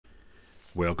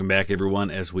Welcome back, everyone,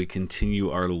 as we continue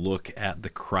our look at the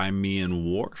Crimean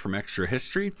War from Extra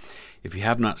History. If you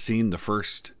have not seen the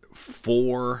first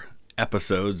 4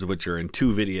 episodes, which are in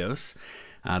 2 videos,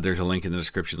 there's a link in the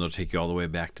description that'll take you all the way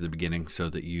back to the beginning so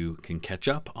that you can catch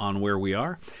up on where we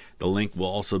are. The link will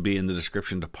also be in the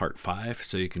description to part 5,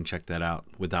 so you can check that out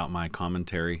without my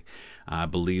commentary. I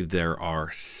believe there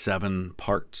are 7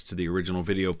 parts to the original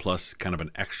video, plus kind of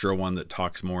an extra one that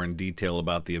talks more in detail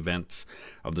about the events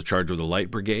of the Charge of the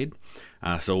Light Brigade.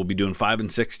 So we'll be doing 5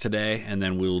 and 6 today, and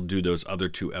then we'll do those other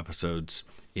 2 episodes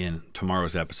in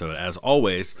tomorrow's episode. As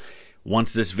always,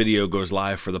 once this video goes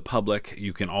live for the public,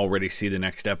 you can already see the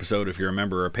next episode if you're a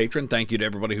member or a patron. Thank you to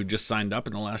everybody who just signed up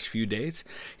in the last few days.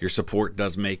 Your support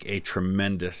does make a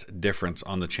tremendous difference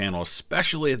on the channel,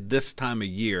 especially at this time of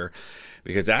year,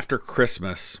 because after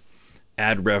Christmas,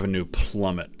 ad revenue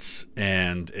plummets,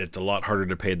 and it's a lot harder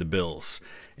to pay the bills.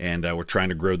 And we're trying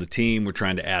to grow the team. We're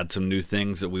trying to add some new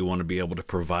things that we want to be able to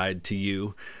provide to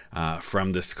you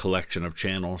from this collection of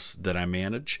channels that I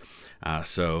manage.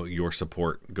 So your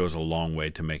support goes a long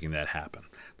way to making that happen.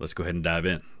 Let's go ahead and dive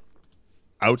in.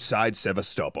 Outside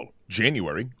Sevastopol,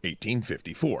 January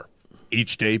 1854.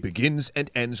 Each day begins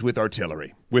and ends with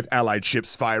artillery, with Allied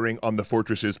ships firing on the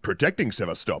fortresses protecting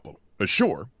Sevastopol.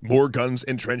 Ashore, more guns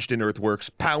entrenched in earthworks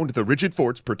pound the rigid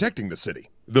forts protecting the city,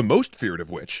 the most feared of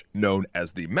which, known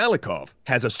as the Malikov,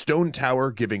 has a stone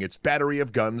tower giving its battery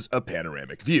of guns a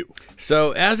panoramic view.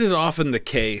 So, as is often the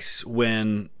case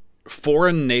when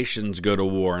foreign nations go to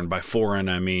war, and by foreign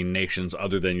I mean nations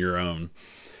other than your own,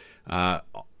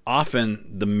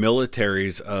 often the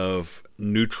militaries of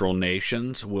neutral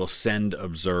nations will send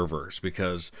observers,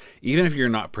 because even if you're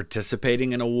not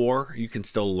participating in a war, you can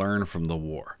still learn from the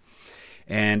war.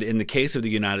 And in the case of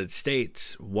the United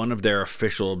States, one of their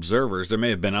official observers, there may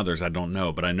have been others, I don't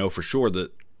know, but I know for sure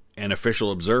that an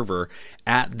official observer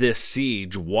at this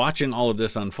siege, watching all of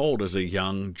this unfold, is a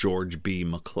young George B.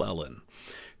 McClellan,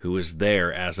 who is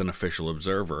there as an official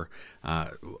observer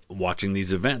watching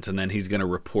these events. And then he's going to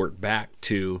report back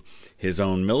to his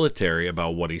own military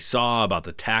about what he saw, about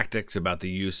the tactics, about the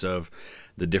use of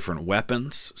the different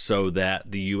weapons, so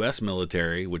that the U.S.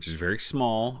 military, which is very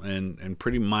small and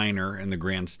pretty minor in the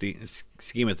grand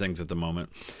scheme of things at the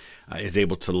moment, is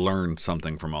able to learn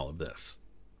something from all of this.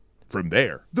 From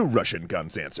there, the Russian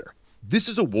guns answer. This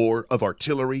is a war of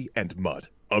artillery and mud,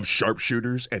 of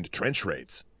sharpshooters and trench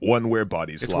raids, one where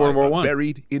bodies lie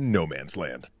buried in no man's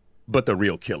land. But the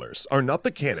real killers are not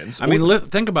the cannons. I mean,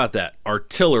 think about that.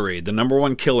 Artillery, the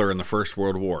 #1 killer in the First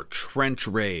World War. Trench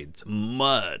raids,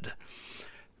 mud,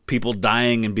 people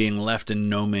dying and being left in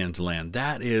no man's land.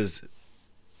 That is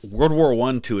World War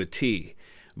I to a T,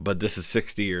 but this is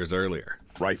 60 years earlier.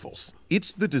 Rifles.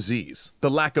 It's the disease, the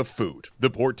lack of food, the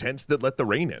poor tents that let the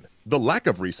rain in, the lack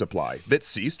of resupply that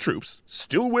sees troops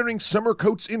still wearing summer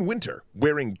coats in winter,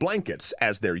 wearing blankets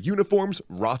as their uniforms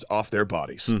rot off their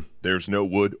bodies. There's no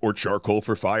wood or charcoal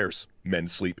for fires. Men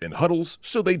sleep in huddles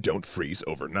so they don't freeze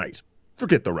overnight.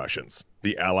 Forget the Russians.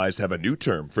 The Allies have a new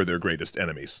term for their greatest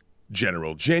enemies: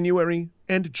 General January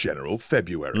and General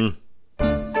February.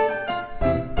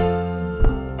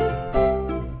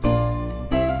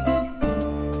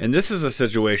 And this is a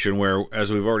situation where,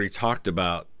 as we've already talked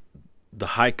about, the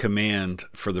high command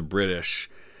for the British,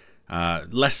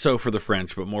 less so for the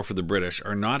French, but more for the British,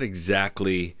 are not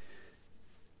exactly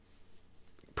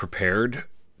prepared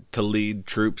to lead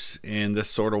troops in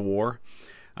this sort of war.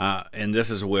 And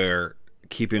this is where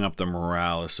keeping up the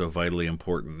morale is so vitally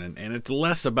important. And it's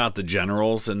less about the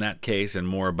generals in that case and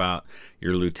more about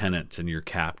your lieutenants and your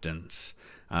captains,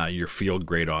 your field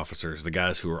grade officers, the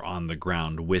guys who are on the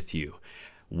ground with you.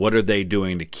 What are they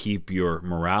doing to keep your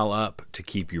morale up, to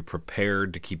keep you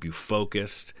prepared, to keep you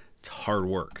focused? It's hard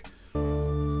work.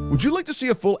 Would you like to see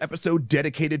a full episode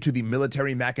dedicated to the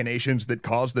military machinations that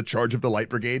caused the Charge of the Light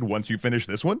Brigade once you finish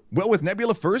this one? Well, with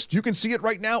Nebula First, you can see it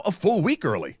right now a full week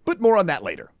early, but more on that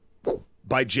later.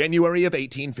 By January of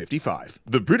 1855,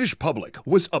 the British public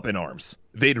was up in arms.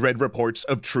 They'd read reports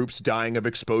of troops dying of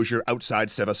exposure outside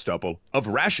Sevastopol, of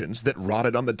rations that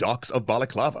rotted on the docks of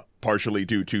Balaclava, partially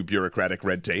due to bureaucratic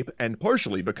red tape and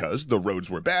partially because the roads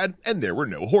were bad and there were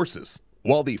no horses.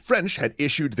 While the French had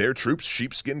issued their troops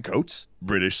sheepskin coats,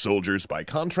 British soldiers, by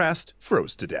contrast,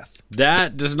 froze to death.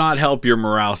 That does not help your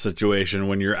morale situation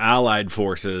when your Allied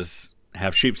forces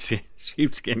have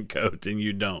sheepskin coats and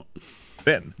you don't.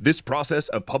 Then, this process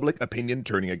of public opinion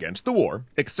turning against the war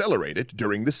accelerated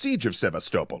during the siege of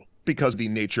Sevastopol, because the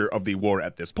nature of the war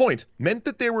at this point meant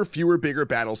that there were fewer bigger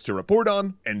battles to report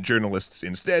on, and journalists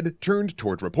instead turned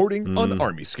toward reporting on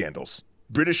army scandals.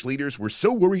 British leaders were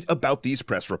so worried about these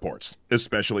press reports,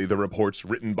 especially the reports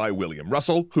written by William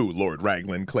Russell, who Lord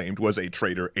Raglan claimed was a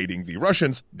traitor aiding the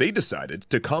Russians, they decided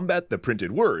to combat the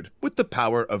printed word with the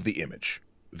power of the image.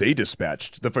 They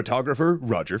dispatched the photographer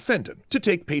Roger Fenton to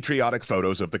take patriotic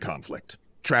photos of the conflict.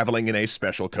 Traveling in a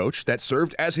special coach that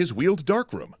served as his wheeled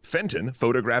darkroom, Fenton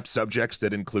photographed subjects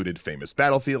that included famous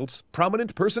battlefields,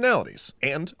 prominent personalities,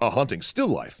 and a haunting still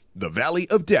life, the Valley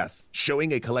of Death,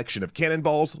 showing a collection of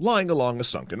cannonballs lying along a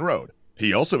sunken road.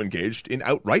 He also engaged in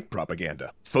outright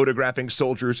propaganda, photographing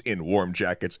soldiers in warm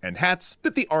jackets and hats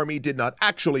that the army did not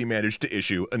actually manage to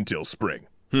issue until spring.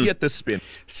 Yet the spin...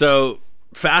 So...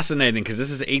 fascinating, because this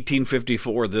is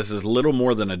 1854. This is little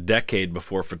more than a decade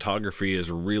before photography is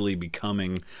really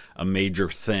becoming a major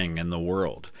thing in the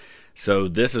world. So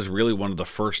this is really one of the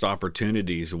first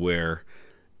opportunities where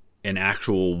an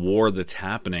actual war that's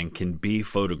happening can be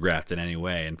photographed in any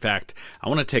way. In fact, I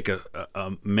want to take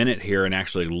a minute here and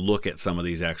actually look at some of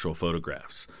these actual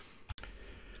photographs.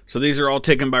 So these are all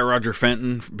taken by Roger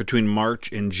Fenton between March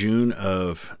and June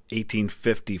of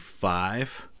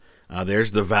 1855.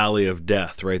 There's the Valley of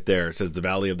Death right there. It says the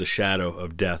Valley of the Shadow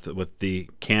of Death with the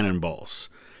cannonballs.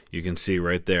 You can see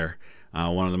right there.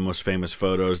 One of the most famous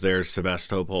photos there is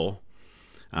Sevastopol.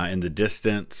 In the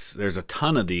distance, there's a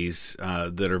ton of these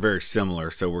that are very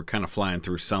similar, so we're kind of flying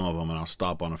through some of them, and I'll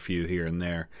stop on a few here and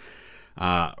there.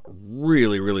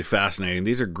 Really, really fascinating.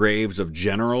 These are graves of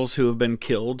generals who have been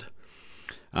killed,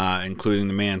 including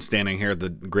the man standing here at the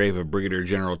grave of Brigadier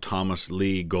General Thomas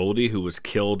Lee Goldie, who was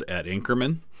killed at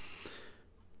Inkerman.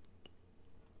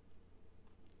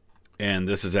 And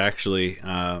this is actually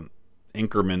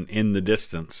Inkerman in the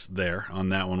distance there. On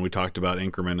that one, we talked about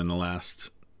Inkerman in the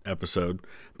last episode.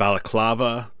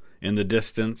 Balaclava in the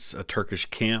distance, a Turkish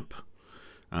camp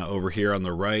over here on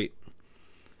the right.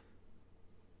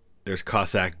 There's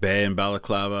Cossack Bay in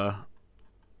Balaclava.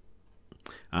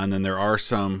 And then there are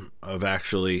some of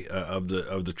actually of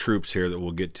the troops here that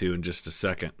we'll get to in just a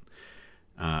second.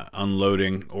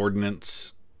 Unloading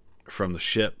ordnance from the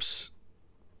ships.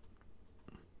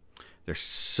 There's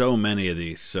so many of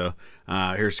these. So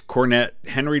here's Cornet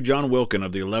Henry John Wilkin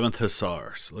of the 11th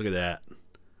Hussars. Look at that.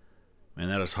 Man,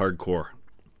 that is hardcore.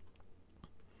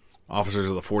 Officers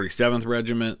of the 47th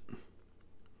Regiment.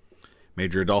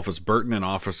 Major Adolphus Burton and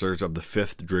officers of the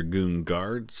 5th Dragoon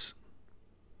Guards.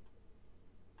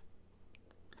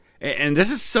 And this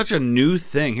is such a new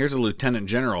thing. Here's a lieutenant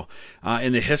general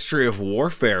in the history of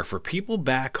warfare for people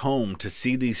back home to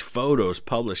see these photos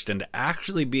published and to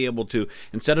actually be able to,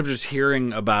 instead of just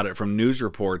hearing about it from news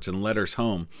reports and letters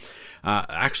home,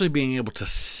 actually being able to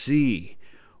see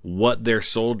what their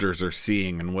soldiers are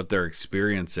seeing and what they're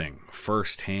experiencing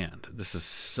firsthand. This is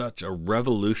such a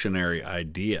revolutionary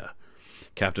idea.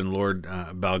 Captain Lord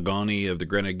Balgony of the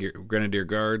Grenadier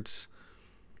Guards.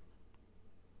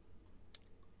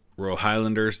 Royal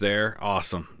Highlanders there.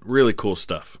 Awesome. Really cool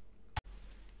stuff.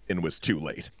 It was too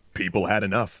late. People had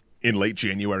enough. In late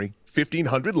January,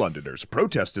 1,500 Londoners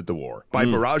protested the war by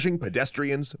barraging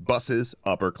pedestrians, buses,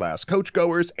 upper-class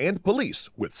coachgoers, and police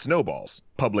with snowballs.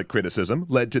 Public criticism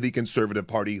led to the Conservative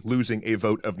Party losing a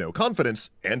vote of no confidence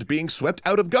and being swept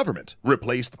out of government,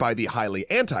 replaced by the highly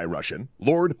anti-Russian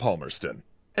Lord Palmerston.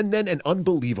 And then an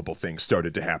unbelievable thing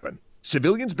started to happen.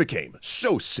 Civilians became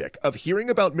so sick of hearing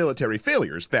about military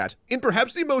failures that, in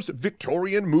perhaps the most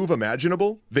Victorian move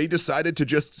imaginable, they decided to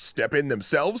just step in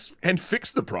themselves and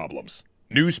fix the problems.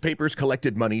 Newspapers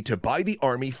collected money to buy the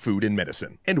army food and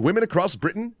medicine, and women across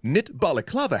Britain knit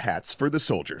balaclava hats for the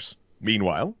soldiers.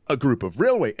 Meanwhile, a group of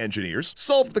railway engineers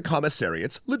solved the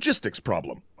commissariat's logistics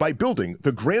problem by building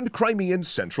the Grand Crimean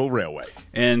Central Railway.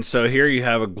 And so here you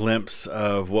have a glimpse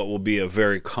of what will be a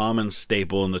very common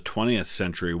staple in the 20th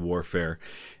century warfare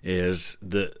is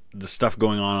the stuff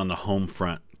going on the home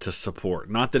front to support.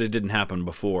 Not that it didn't happen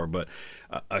before, but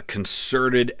a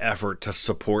concerted effort to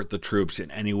support the troops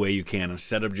in any way you can.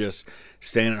 Instead of just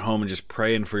staying at home and just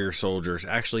praying for your soldiers,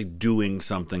 actually doing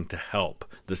something to help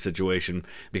the situation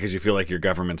because you feel like your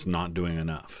government's not doing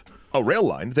enough. A rail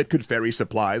line that could ferry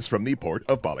supplies from the port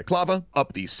of Balaclava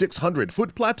up the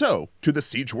 600-foot plateau to the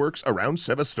siege works around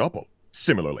Sevastopol.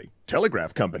 Similarly,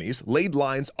 telegraph companies laid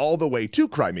lines all the way to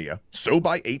Crimea, so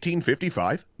by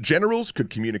 1855, generals could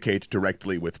communicate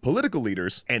directly with political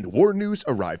leaders, and war news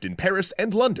arrived in Paris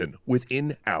and London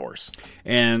within hours.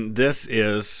 And this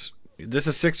is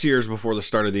 6 years before the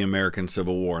start of the American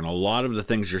Civil War, and a lot of the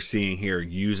things you're seeing here,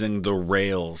 using the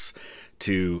rails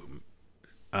to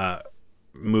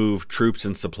move troops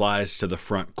and supplies to the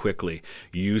front quickly,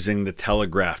 using the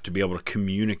telegraph to be able to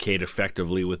communicate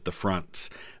effectively with the fronts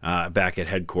back at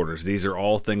headquarters. These are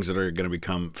all things that are going to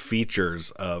become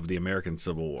features of the American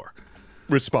Civil War.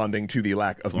 Responding to the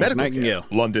lack of medical care,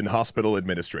 London Hospital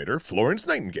Administrator Florence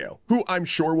Nightingale, who I'm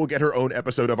sure will get her own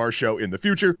episode of our show in the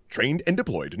future, trained and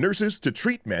deployed nurses to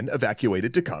treat men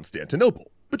evacuated to Constantinople.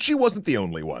 But she wasn't the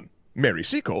only one. Mary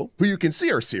Seacole, who you can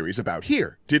see our series about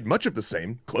here, did much of the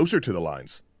same closer to the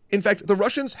lines. In fact, the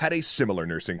Russians had a similar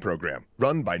nursing program,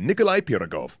 run by Nikolai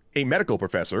Pirogov, a medical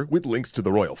professor with links to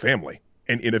the royal family.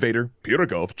 An innovator,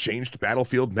 Pirogov changed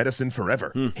battlefield medicine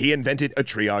forever. He invented a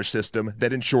triage system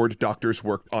that ensured doctors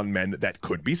worked on men that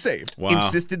could be saved,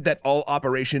 insisted that all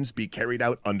operations be carried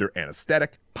out under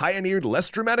anesthetic, pioneered less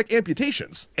dramatic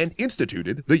amputations, and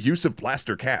instituted the use of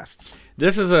plaster casts.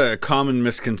 This is a common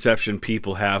misconception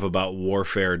people have about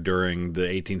warfare during the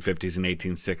 1850s and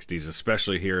 1860s,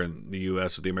 especially here in the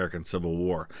U.S. with the American Civil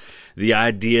War. The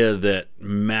idea that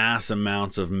mass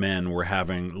amounts of men were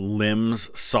having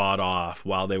limbs sawed off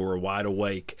while they were wide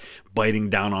awake, biting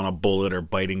down on a bullet or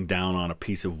biting down on a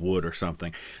piece of wood or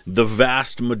something. The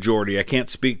vast majority, I can't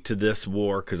speak to this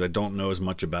war because I don't know as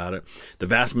much about it, the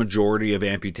vast majority of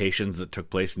amputations that took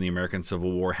place in the American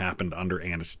Civil War happened under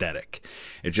anesthetic.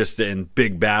 It's just in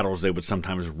big battles they would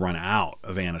sometimes run out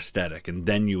of anesthetic, and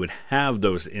then you would have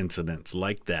those incidents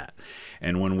like that.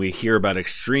 And when we hear about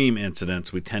extreme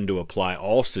incidents, we tend to apply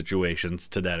all situations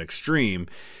to that extreme,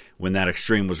 when that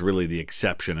extreme was really the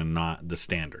exception and not the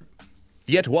standard.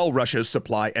 Yet while Russia's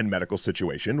supply and medical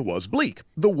situation was bleak,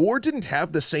 the war didn't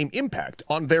have the same impact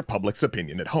on their public's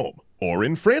opinion at home, or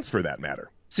in France for that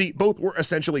matter. See, both were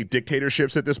essentially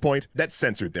dictatorships at this point that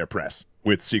censored their press,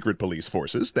 with secret police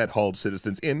forces that hauled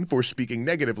citizens in for speaking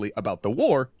negatively about the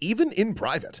war, even in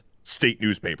private. State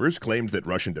newspapers claimed that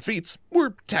Russian defeats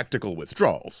were tactical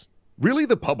withdrawals. Really,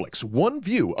 the public's one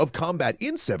view of combat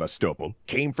in Sevastopol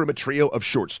came from a trio of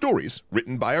short stories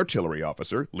written by artillery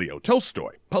officer Leo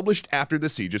Tolstoy, published after the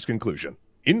siege's conclusion.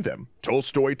 In them,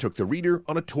 Tolstoy took the reader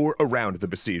on a tour around the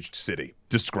besieged city,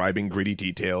 describing gritty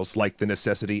details like the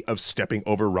necessity of stepping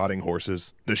over rotting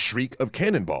horses, the shriek of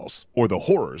cannonballs, or the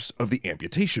horrors of the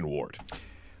amputation ward.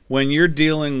 When you're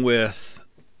dealing with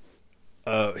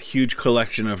a huge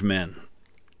collection of men,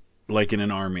 like in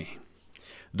an army,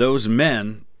 those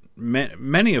men,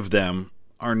 many of them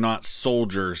are not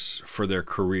soldiers for their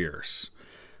careers.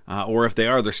 Or if they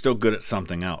are, they're still good at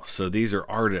something else. So these are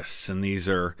artists, and these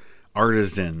are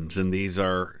artisans, and these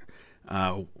are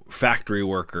factory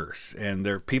workers, and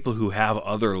they're people who have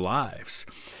other lives.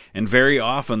 And very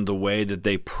often the way that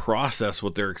they process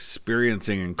what they're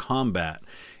experiencing in combat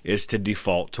is to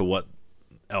default to what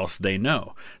else they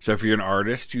know. So if you're an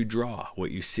artist, you draw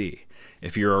what you see.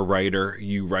 If you're a writer,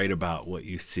 you write about what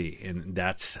you see. And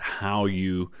that's how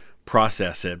you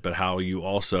process it, but how you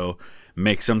also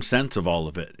make some sense of all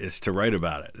of it is to write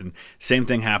about it. And same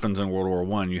thing happens in World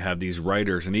War I. You have these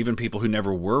writers, and even people who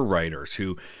never were writers,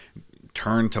 who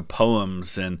turn to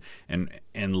poems and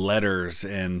letters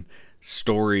and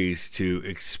stories to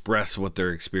express what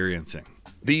they're experiencing.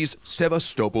 These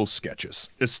Sevastopol sketches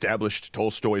established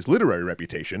Tolstoy's literary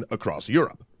reputation across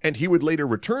Europe, and he would later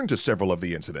return to several of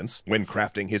the incidents when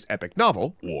crafting his epic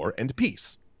novel, War and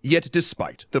Peace. Yet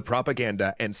despite the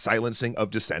propaganda and silencing of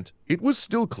dissent, it was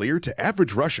still clear to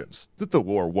average Russians that the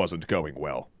war wasn't going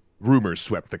well. Rumors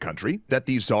swept the country that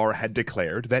the Tsar had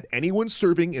declared that anyone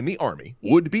serving in the army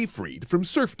would be freed from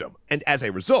serfdom, and as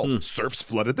a result, serfs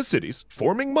flooded the cities,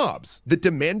 forming mobs that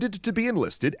demanded to be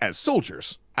enlisted as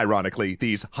soldiers. Ironically,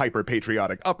 these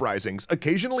hyper-patriotic uprisings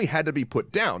occasionally had to be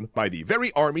put down by the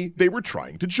very army they were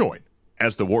trying to join.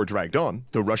 As the war dragged on,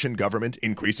 the Russian government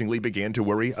increasingly began to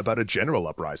worry about a general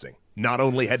uprising. Not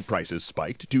only had prices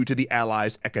spiked due to the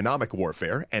Allies' economic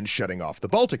warfare and shutting off the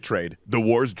Baltic trade, the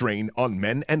war's drain on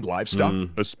men and livestock,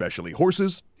 especially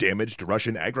horses, damaged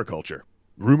Russian agriculture.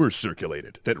 Rumors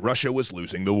circulated that Russia was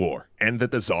losing the war, and that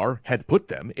the Tsar had put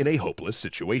them in a hopeless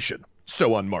situation.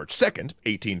 So on March 2nd,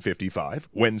 1855,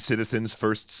 when citizens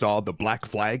first saw the black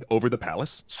flag over the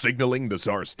palace, signaling the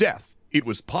Tsar's death, it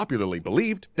was popularly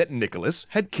believed that Nicholas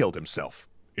had killed himself.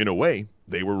 In a way,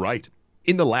 they were right.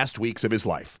 In the last weeks of his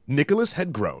life, Nicholas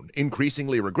had grown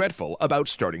increasingly regretful about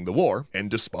starting the war and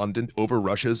despondent over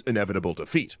Russia's inevitable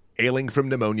defeat. Ailing from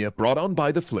pneumonia brought on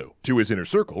by the flu, to his inner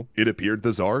circle, it appeared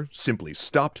the Tsar simply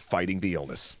stopped fighting the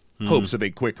illness. Hopes of a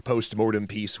quick post-mortem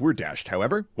peace were dashed,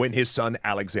 however, when his son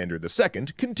Alexander II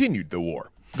continued the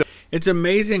war. It's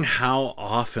amazing how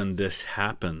often this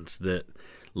happens, that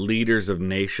leaders of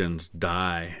nations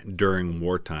die during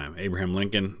wartime. Abraham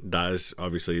Lincoln dies,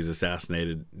 obviously he's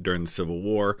assassinated during the Civil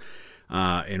War.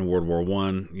 In World War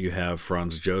I, you have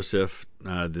Franz Joseph,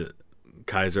 the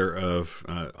Kaiser of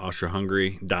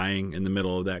Austria-Hungary, dying in the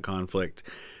middle of that conflict.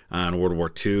 In World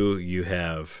War II, you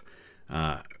have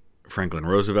Franklin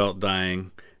Roosevelt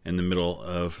dying. in the middle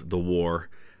of the war.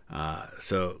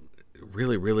 So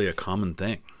really, really a common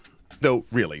thing. Though,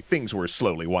 really, things were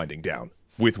slowly winding down.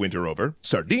 With winter over,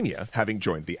 Sardinia having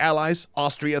joined the Allies,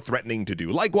 Austria threatening to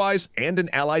do likewise, and an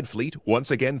Allied fleet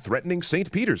once again threatening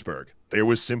St. Petersburg, there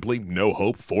was simply no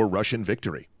hope for Russian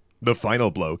victory. The final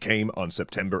blow came on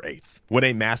September 8th, when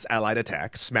a mass Allied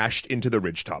attack smashed into the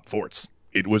ridgetop forts.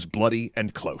 It was bloody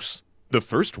and close. The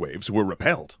first waves were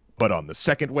repelled, but on the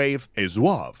second wave, a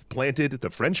Zouave planted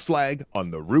the French flag on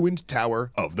the ruined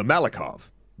tower of the Malakoff.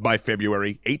 By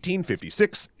February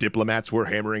 1856, diplomats were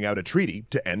hammering out a treaty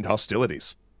to end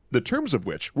hostilities, the terms of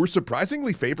which were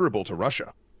surprisingly favorable to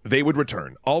Russia. They would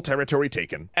return all territory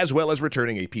taken, as well as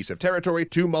returning a piece of territory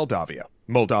to Moldavia.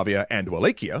 Moldavia and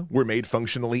Wallachia were made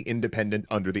functionally independent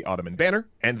under the Ottoman banner,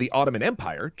 and the Ottoman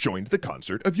Empire joined the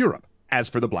concert of Europe. As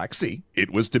for the Black Sea,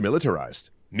 it was demilitarized.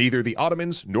 Neither the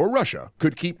Ottomans nor Russia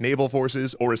could keep naval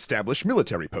forces or establish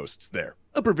military posts there,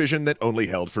 a provision that only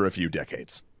held for a few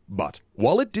decades. But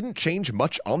while it didn't change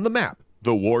much on the map,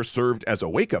 the war served as a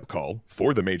wake-up call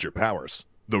for the major powers.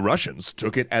 The Russians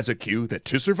took it as a cue that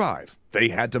to survive, they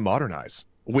had to modernize.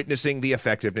 Witnessing the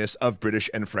effectiveness of British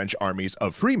and French armies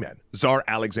of free men, Tsar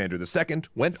Alexander II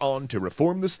went on to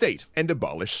reform the state and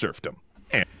abolish serfdom.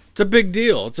 It's a big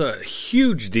deal. It's a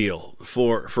huge deal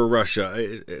for Russia.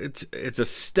 It's a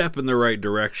step in the right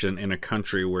direction in a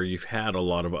country where you've had a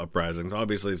lot of uprisings.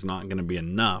 Obviously, it's not going to be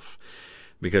enough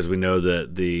because we know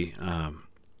that the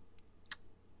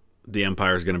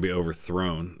empire is going to be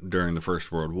overthrown during the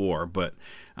First World War, but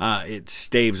it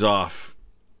staves off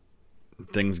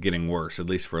things getting worse, at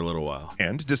least for a little while.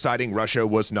 And deciding Russia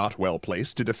was not well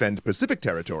placed to defend Pacific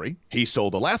territory, he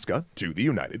sold Alaska to the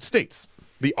United States.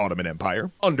 The Ottoman Empire,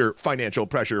 under financial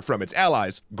pressure from its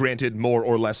allies, granted more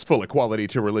or less full equality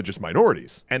to religious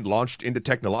minorities and launched into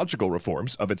technological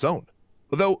reforms of its own.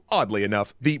 Though, oddly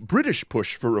enough, the British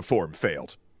push for reform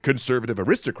failed. Conservative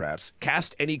aristocrats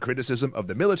cast any criticism of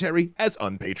the military as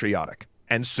unpatriotic.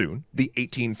 And soon, the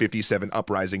 1857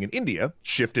 uprising in India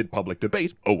shifted public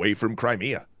debate away from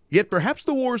Crimea. Yet perhaps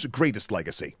the war's greatest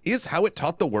legacy is how it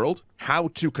taught the world how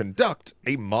to conduct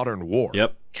a modern war.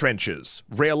 Yep. Trenches,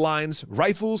 rail lines,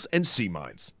 rifles, and sea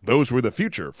mines. Those were the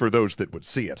future for those that would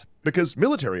see it, because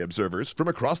military observers from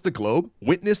across the globe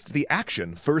witnessed the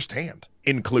action firsthand,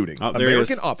 including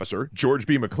American officer George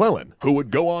B. McClellan, who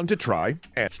would go on to try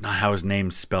and... It's not how his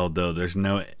name's spelled, though. There's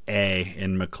no A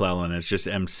in McClellan. It's just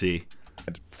MC.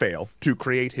 And fail to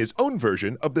create his own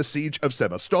version of the siege of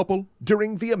Sevastopol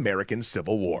during the American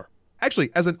Civil War. Actually,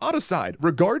 as an odd aside,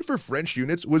 regard for French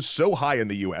units was so high in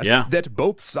the U.S. that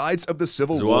both sides of the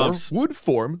Civil Zouaves. War would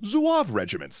form Zouave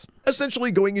regiments,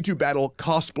 essentially going into battle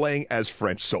cosplaying as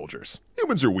French soldiers.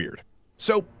 Humans are weird.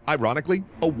 So, ironically,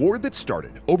 a war that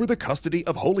started over the custody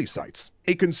of holy sites,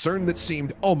 a concern that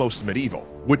seemed almost medieval,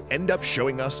 would end up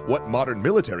showing us what modern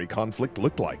military conflict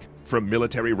looked like. From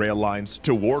military rail lines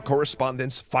to war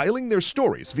correspondents filing their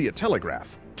stories via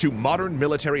telegraph, to modern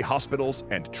military hospitals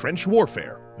and trench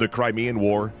warfare, the Crimean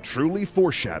War truly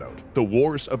foreshadowed the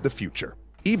wars of the future.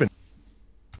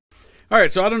 All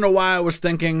right, so I don't know why I was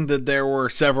thinking that there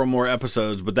were several more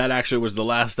episodes, but that actually was the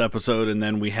last episode, and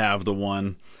then we have the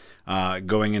one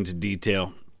going into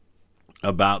detail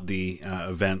about the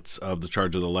events of the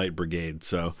Charge of the Light Brigade.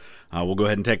 So we'll go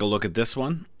ahead and take a look at this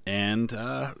one, and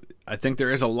I think there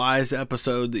is a Lies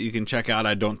episode that you can check out.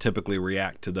 I don't typically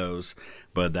react to those,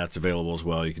 but that's available as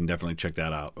well. You can definitely check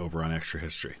that out over on Extra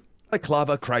History.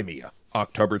 Balaclava, Crimea,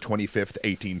 October 25th,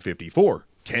 1854,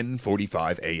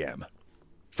 10:45 a.m.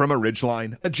 From a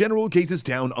ridgeline, a general gazes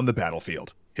down on the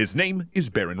battlefield. His name is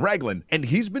Baron Raglan, and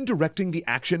he's been directing the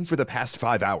action for the past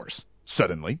 5 hours.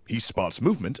 Suddenly, he spots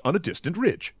movement on a distant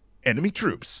ridge. Enemy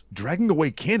troops, dragging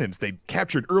away cannons they'd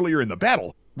captured earlier in the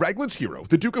battle. Raglan's hero,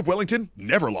 the Duke of Wellington,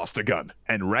 never lost a gun,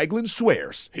 and Raglan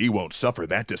swears he won't suffer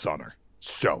that dishonor.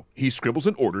 So, he scribbles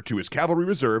an order to his cavalry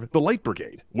reserve, the Light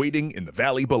Brigade, waiting in the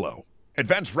valley below.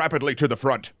 Advance rapidly to the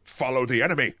front, follow the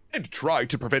enemy, and try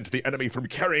to prevent the enemy from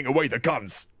carrying away the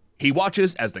guns. He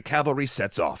watches as the cavalry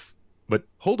sets off. But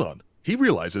hold on, he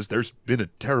realizes there's been a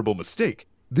terrible mistake.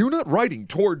 They're not riding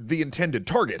toward the intended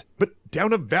target, but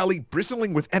down a valley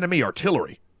bristling with enemy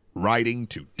artillery, riding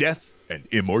to death and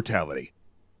immortality.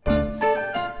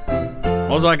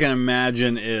 All I can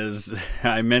imagine is,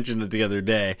 I mentioned it the other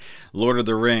day, Lord of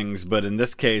the Rings, but in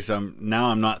this case, I'm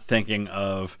not thinking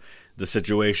of the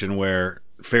situation where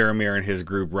Faramir and his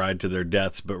group ride to their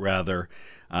deaths, but rather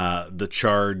the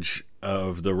charge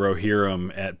of the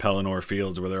Rohirrim at Pelennor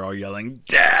Fields where they're all yelling,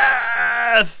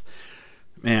 "Death!"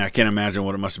 Man, I can't imagine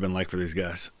what it must have been like for these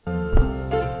guys.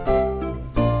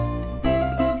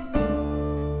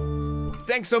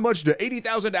 thanks so much to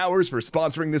 80,000 Hours for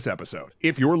sponsoring this episode.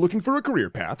 If you're looking for a career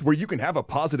path where you can have a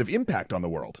positive impact on the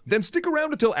world, then stick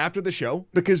around until after the show,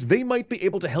 because they might be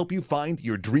able to help you find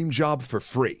your dream job for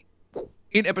free.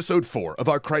 In episode 4 of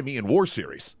our Crimean War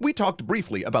series, we talked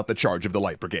briefly about the Charge of the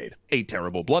Light Brigade, a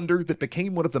terrible blunder that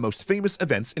became one of the most famous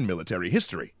events in military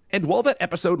history. And while that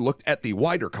episode looked at the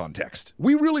wider context,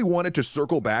 we really wanted to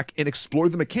circle back and explore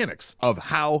the mechanics of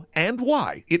how and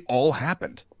why it all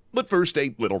happened. But first,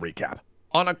 a little recap.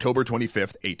 On October 25,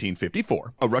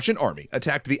 1854, a Russian army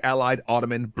attacked the Allied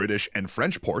Ottoman, British, and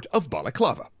French port of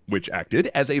Balaclava, which acted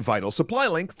as a vital supply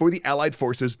link for the Allied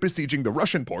forces besieging the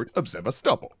Russian port of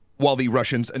Sevastopol. While the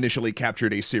Russians initially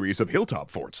captured a series of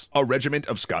hilltop forts, a regiment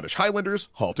of Scottish Highlanders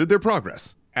halted their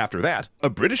progress. After that, a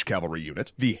British cavalry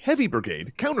unit, the Heavy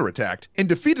Brigade, counterattacked and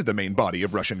defeated the main body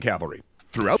of Russian cavalry.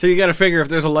 So you got to figure if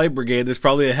there's a light brigade, there's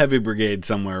probably a heavy brigade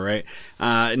somewhere, right?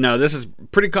 No, this is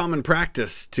pretty common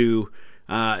practice to,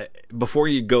 before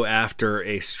you go after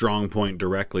a strong point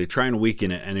directly, try and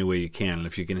weaken it any way you can. And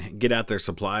if you can get at their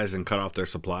supplies and cut off their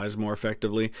supplies more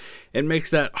effectively, it makes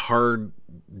that hard,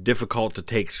 difficult to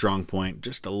take strong point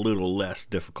just a little less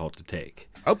difficult to take.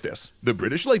 Of this, the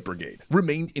British Light Brigade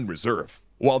remained in reserve.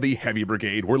 While the Heavy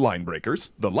Brigade were line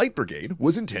breakers, the Light Brigade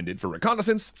was intended for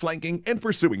reconnaissance, flanking, and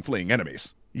pursuing fleeing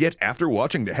enemies. Yet after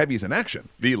watching the Heavies in action,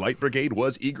 the Light Brigade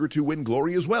was eager to win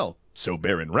glory as well, so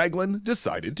Baron Raglan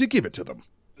decided to give it to them.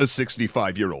 A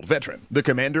 65-year-old veteran, the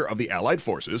commander of the Allied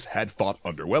forces had fought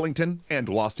under Wellington and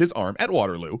lost his arm at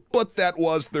Waterloo, but that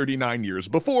was 39 years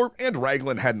before, and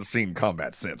Raglan hadn't seen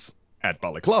combat since. At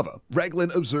Balaclava, Raglan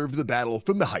observed the battle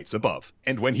from the heights above,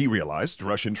 and when he realized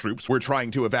Russian troops were trying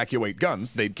to evacuate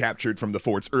guns they'd captured from the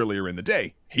forts earlier in the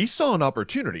day, he saw an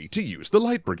opportunity to use the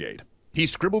Light Brigade. He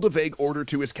scribbled a vague order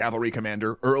to his cavalry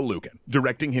commander, Earl Lucan,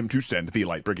 directing him to send the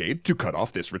Light Brigade to cut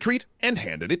off this retreat, and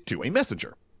handed it to a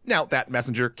messenger. Now, that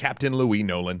messenger, Captain Louis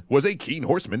Nolan, was a keen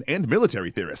horseman and military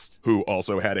theorist, who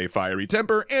also had a fiery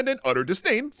temper and an utter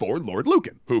disdain for Lord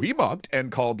Lucan, who he mocked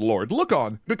and called Lord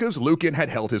Look-On because Lucan had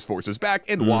held his forces back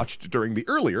and watched during the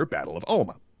earlier Battle of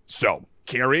Alma. So,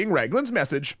 carrying Raglan's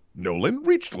message, Nolan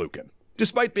reached Lucan.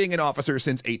 Despite being an officer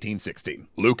since 1816,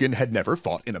 Lucan had never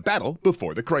fought in a battle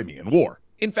before the Crimean War.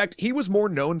 In fact, he was more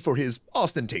known for his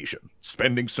ostentation,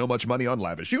 spending so much money on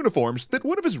lavish uniforms that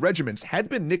one of his regiments had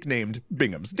been nicknamed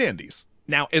Bingham's Dandies.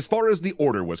 Now, as far as the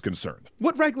order was concerned,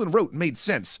 what Raglan wrote made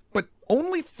sense, but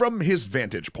only from his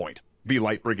vantage point. The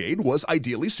Light Brigade was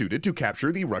ideally suited to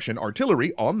capture the Russian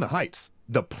artillery on the heights.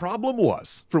 The problem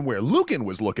was, from where Lucan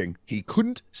was looking, he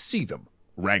couldn't see them.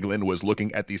 Raglan was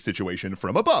looking at the situation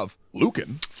from above,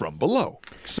 Lucan from below.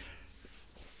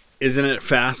 Isn't it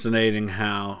fascinating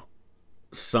how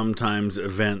sometimes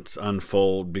events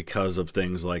unfold because of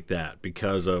things like that,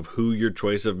 because of who your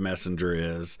choice of messenger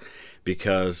is,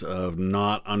 because of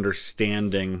not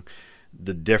understanding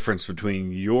the difference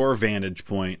between your vantage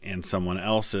point and someone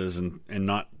else's, and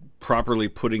not properly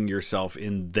putting yourself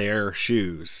in their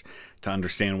shoes to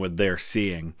understand what they're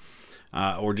seeing,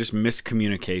 or just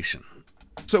miscommunication.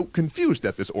 So, confused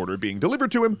at this order being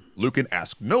delivered to him, Lucan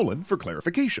asked Nolan for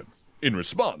clarification. In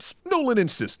response, Nolan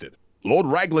insisted. Lord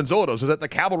Raglan's orders are that the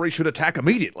cavalry should attack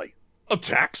immediately.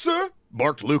 Attack, sir?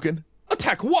 Barked Lucan.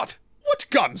 Attack what? What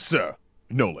guns, sir?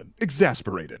 Nolan,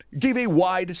 exasperated, gave a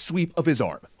wide sweep of his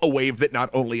arm, a wave that not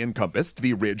only encompassed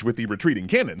the ridge with the retreating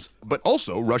cannons, but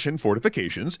also Russian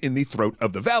fortifications in the throat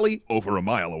of the valley over a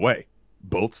mile away.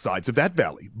 Both sides of that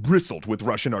valley bristled with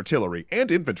Russian artillery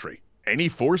and infantry. Any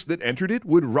force that entered it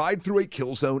would ride through a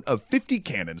kill zone of 50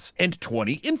 cannons and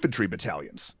 20 infantry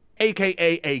battalions.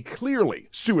 AKA a clearly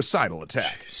suicidal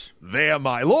attack. Jeez. There,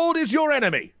 my lord, is your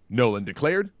enemy, Nolan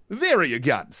declared. There are your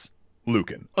guns.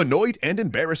 Lucan, annoyed and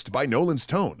embarrassed by Nolan's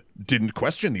tone, didn't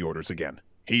question the orders again.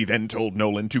 He then told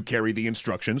Nolan to carry the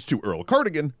instructions to Earl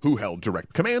Cardigan, who held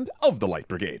direct command of the Light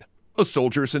Brigade. A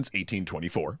soldier since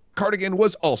 1824, Cardigan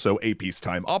was also a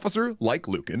peacetime officer like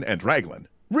Lucan and Raglan.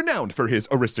 Renowned for his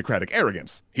aristocratic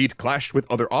arrogance, he'd clashed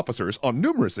with other officers on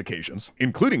numerous occasions,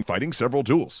 including fighting several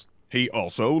duels. He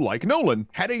also, like Nolan,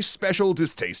 had a special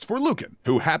distaste for Lucan,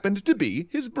 who happened to be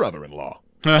his brother-in-law.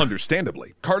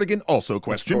 Understandably, Cardigan also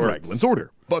questioned Raglan's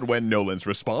order, but when Nolan's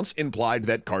response implied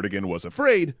that Cardigan was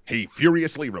afraid, he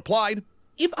furiously replied,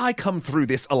 "If I come through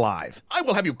this alive, I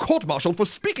will have you court-martialed for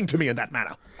speaking to me in that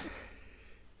manner."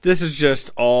 This is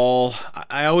just all...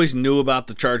 I always knew about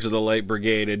the Charge of the Light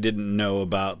Brigade. I didn't know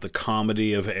about the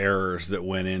comedy of errors that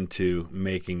went into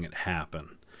making it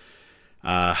happen.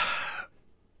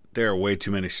 There are way too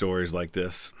many stories like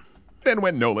this. Then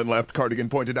when Nolan left, Cardigan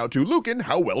pointed out to Lucan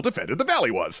how well defended the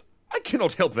valley was. "I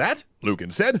cannot help that,"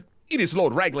 Lucan said. "It is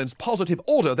Lord Raglan's positive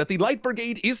order that the Light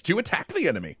Brigade is to attack the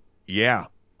enemy." Yeah,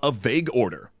 a vague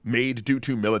order, made due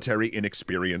to military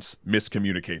inexperience,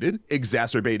 miscommunicated,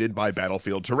 exacerbated by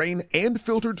battlefield terrain, and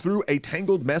filtered through a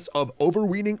tangled mess of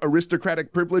overweening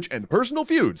aristocratic privilege and personal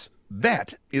feuds.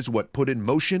 That is what put in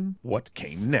motion what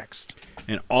came next.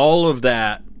 And all of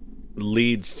that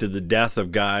leads to the death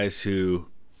of guys who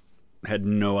had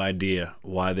no idea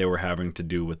why they were having to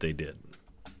do what they did.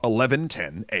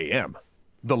 11:10 a.m.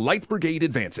 The Light Brigade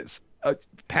advances,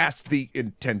 past the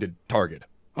intended target.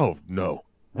 Oh no.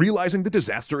 Realizing the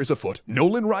disaster is afoot,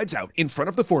 Nolan rides out in front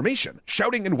of the formation,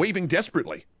 shouting and waving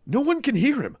desperately. No one can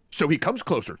hear him, so he comes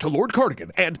closer to Lord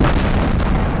Cardigan and...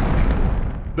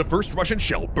 The first Russian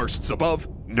shell bursts above,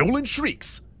 Nolan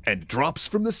shrieks, and drops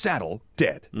from the saddle,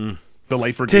 dead. The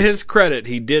Light Brigade... To his credit,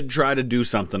 he did try to do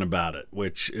something about it,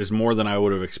 which is more than I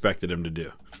would have expected him to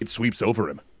do. It sweeps over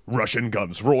him. Russian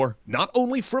guns roar, not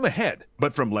only from ahead,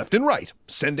 but from left and right,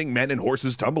 sending men and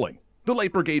horses tumbling. The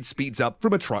Light Brigade speeds up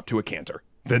from a trot to a canter.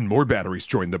 Then more batteries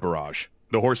join the barrage.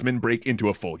 The horsemen break into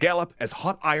a full gallop as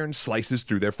hot iron slices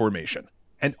through their formation.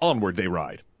 And onward they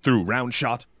ride, through round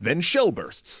shot, then shell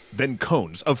bursts, then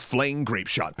cones of flaying grape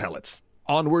shot pellets.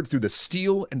 Onward through the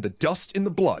steel and the dust in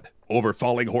the blood, over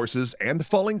falling horses and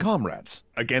falling comrades,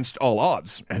 against all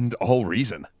odds and all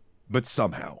reason. But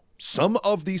somehow, some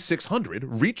of these 600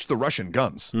 reach the Russian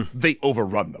guns. They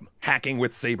overrun them, hacking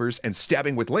with sabers and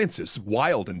stabbing with lances,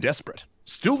 wild and desperate.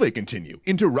 Still they continue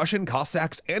into Russian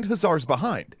Cossacks and Hussars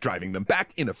behind, driving them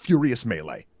back in a furious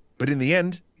melee. But in the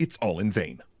end, it's all in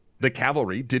vain. The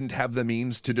cavalry didn't have the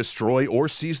means to destroy or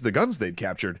seize the guns they'd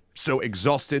captured, so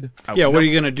exhausted... Yeah, what are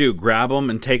you going to do? Grab them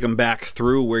and take them back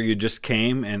through where you just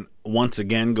came and once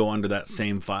again go under that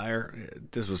same fire?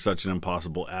 This was such an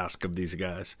impossible ask of these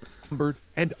guys.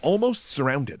 And almost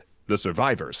surrounded, the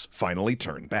survivors finally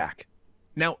turn back.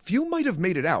 Now, few might have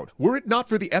made it out were it not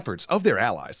for the efforts of their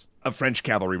allies. A French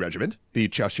cavalry regiment, the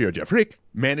Chasseurs d'Afrique,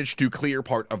 managed to clear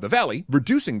part of the valley,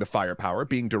 reducing the firepower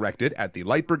being directed at the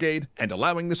Light Brigade and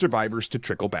allowing the survivors to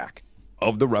trickle back.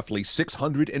 Of the roughly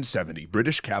 670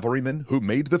 British cavalrymen who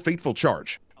made the fateful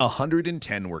charge,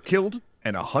 110 were killed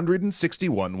and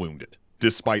 161 wounded.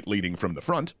 Despite leading from the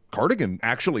front, Cardigan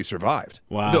actually survived.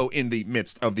 Wow. Though in the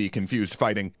midst of the confused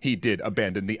fighting, he did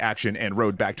abandon the action and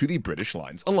rode back to the British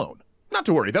lines alone. Not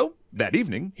to worry, though. That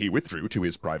evening, he withdrew to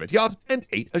his private yacht and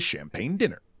ate a champagne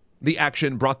dinner. The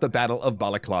action brought the Battle of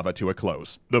Balaclava to a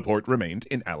close. The port remained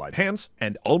in Allied hands,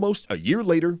 and almost a year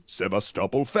later,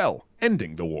 Sevastopol fell,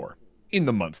 ending the war. In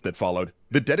the months that followed,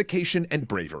 the dedication and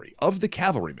bravery of the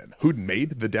cavalrymen who'd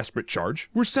made the desperate charge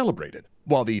were celebrated,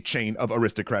 while the chain of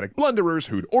aristocratic blunderers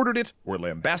who'd ordered it were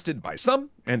lambasted by some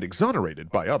and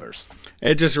exonerated by others.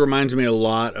 It just reminds me a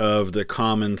lot of the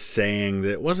common saying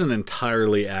that wasn't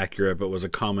entirely accurate, but was a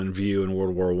common view in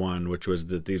World War I, which was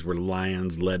that these were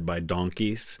lions led by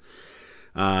donkeys.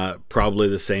 Probably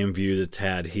the same view that's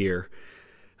had here.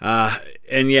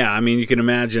 And yeah, I mean, you can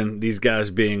imagine these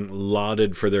guys being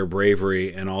lauded for their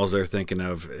bravery, and all they're thinking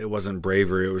of, it wasn't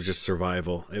bravery, it was just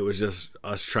survival. It was just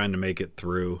us trying to make it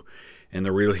through. And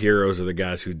the real heroes are the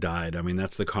guys who died. I mean,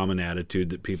 that's the common attitude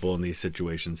that people in these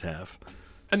situations have.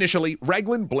 Initially,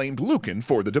 Raglan blamed Lucan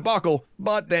for the debacle,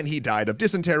 but then he died of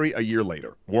dysentery a year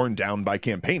later, worn down by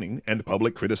campaigning and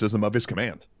public criticism of his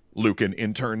command. Lucan,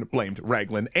 in turn, blamed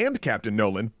Raglan and Captain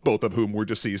Nolan, both of whom were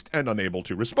deceased and unable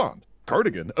to respond.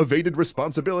 Cardigan evaded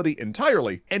responsibility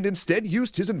entirely and instead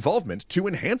used his involvement to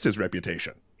enhance his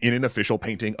reputation. In an official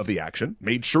painting of the action,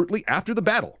 made shortly after the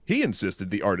battle, he insisted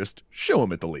the artist show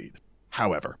him at the lead.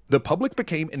 However, the public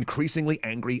became increasingly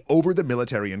angry over the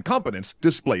military incompetence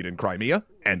displayed in Crimea,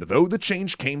 and though the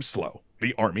change came slow,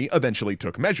 the army eventually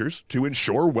took measures to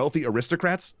ensure wealthy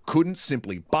aristocrats couldn't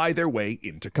simply buy their way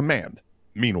into command.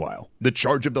 Meanwhile, the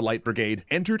charge of the Light Brigade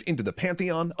entered into the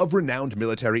pantheon of renowned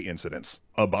military incidents,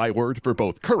 a byword for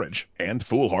both courage and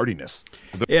foolhardiness.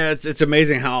 Yeah, it's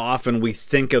amazing how often we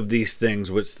think of these things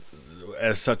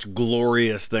as such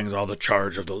glorious things, the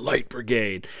charge of the Light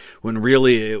Brigade, when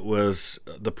really it was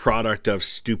the product of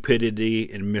stupidity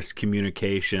and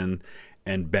miscommunication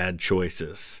and bad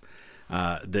choices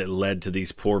that led to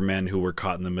these poor men who were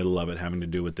caught in the middle of it having to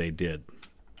do what they did.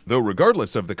 Though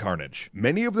regardless of the carnage,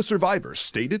 many of the survivors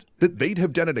stated that they'd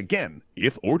have done it again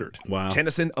if ordered. Wow.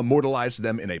 Tennyson immortalized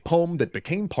them in a poem that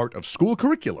became part of school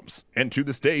curriculums, and to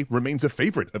this day remains a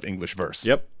favorite of English verse.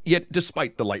 Yep. Yet,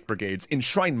 despite the Light Brigade's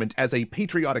enshrinement as a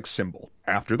patriotic symbol,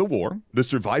 after the war, the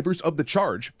survivors of the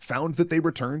charge found that they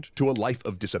returned to a life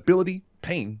of disability,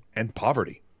 pain, and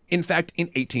poverty. In fact, in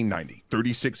 1890,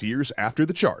 36 years after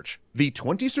the charge, the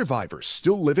 20 survivors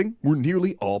still living were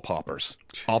nearly all paupers.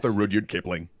 Author Rudyard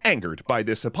Kipling, angered by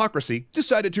this hypocrisy,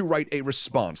 decided to write a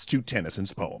response to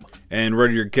Tennyson's poem. And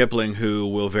Rudyard Kipling, who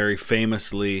will very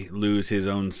famously lose his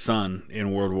own son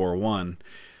in World War I,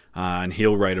 and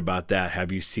he'll write about that.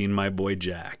 Have you seen my boy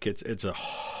Jack? It's a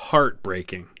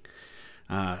heartbreaking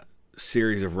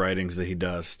series of writings that he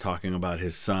does talking about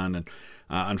his son. And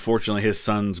unfortunately, his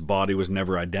son's body was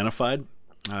never identified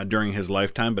during his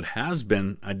lifetime, but has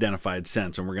been identified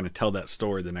since. And we're going to tell that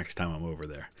story the next time I'm over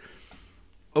there.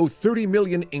 O 30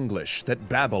 million English that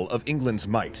babble of England's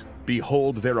might,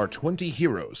 behold, there are 20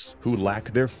 heroes who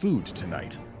lack their food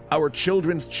tonight. Our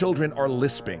children's children are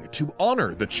lisping to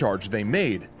honor the charge they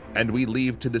made, and we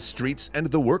leave to the streets and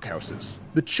the workhouses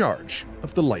the charge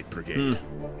of the Light Brigade.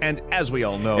 And as we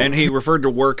all know... And he referred to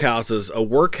workhouses. A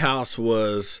workhouse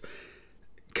was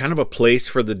kind of a place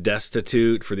for the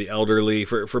destitute, for the elderly,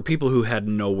 for people who had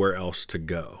nowhere else to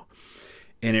go.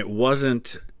 And it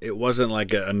wasn't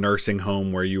like a nursing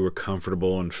home where you were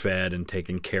comfortable and fed and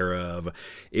taken care of.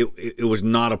 It was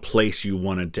not a place you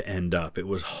wanted to end up. It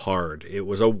was hard. It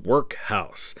was a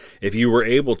workhouse. If you were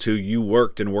able to, you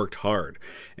worked and worked hard.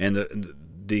 And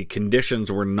the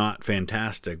conditions were not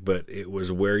fantastic, but it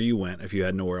was where you went if you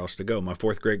had nowhere else to go. My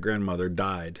fourth great-grandmother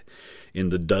died in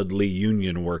the Dudley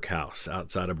Union Workhouse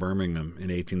outside of Birmingham in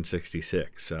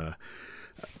 1866.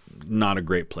 Not a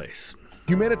great place.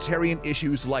 Humanitarian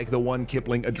issues like the one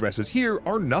Kipling addresses here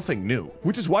are nothing new,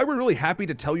 which is why we're really happy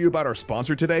to tell you about our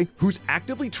sponsor today, who's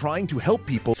actively trying to help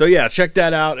people. So yeah, check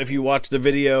that out if you watch the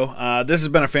video. This has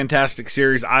been a fantastic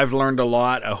series. I've learned a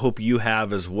lot. I hope you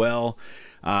have as well.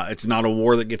 It's not a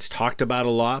war that gets talked about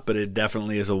a lot, but it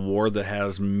definitely is a war that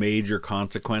has major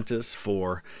consequences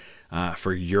for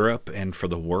Europe and for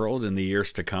the world in the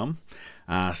years to come.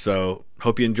 So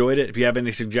hope you enjoyed it. If you have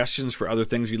any suggestions for other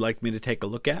things you'd like me to take a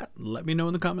look at, let me know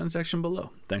in the comment section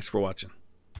below. Thanks for watching.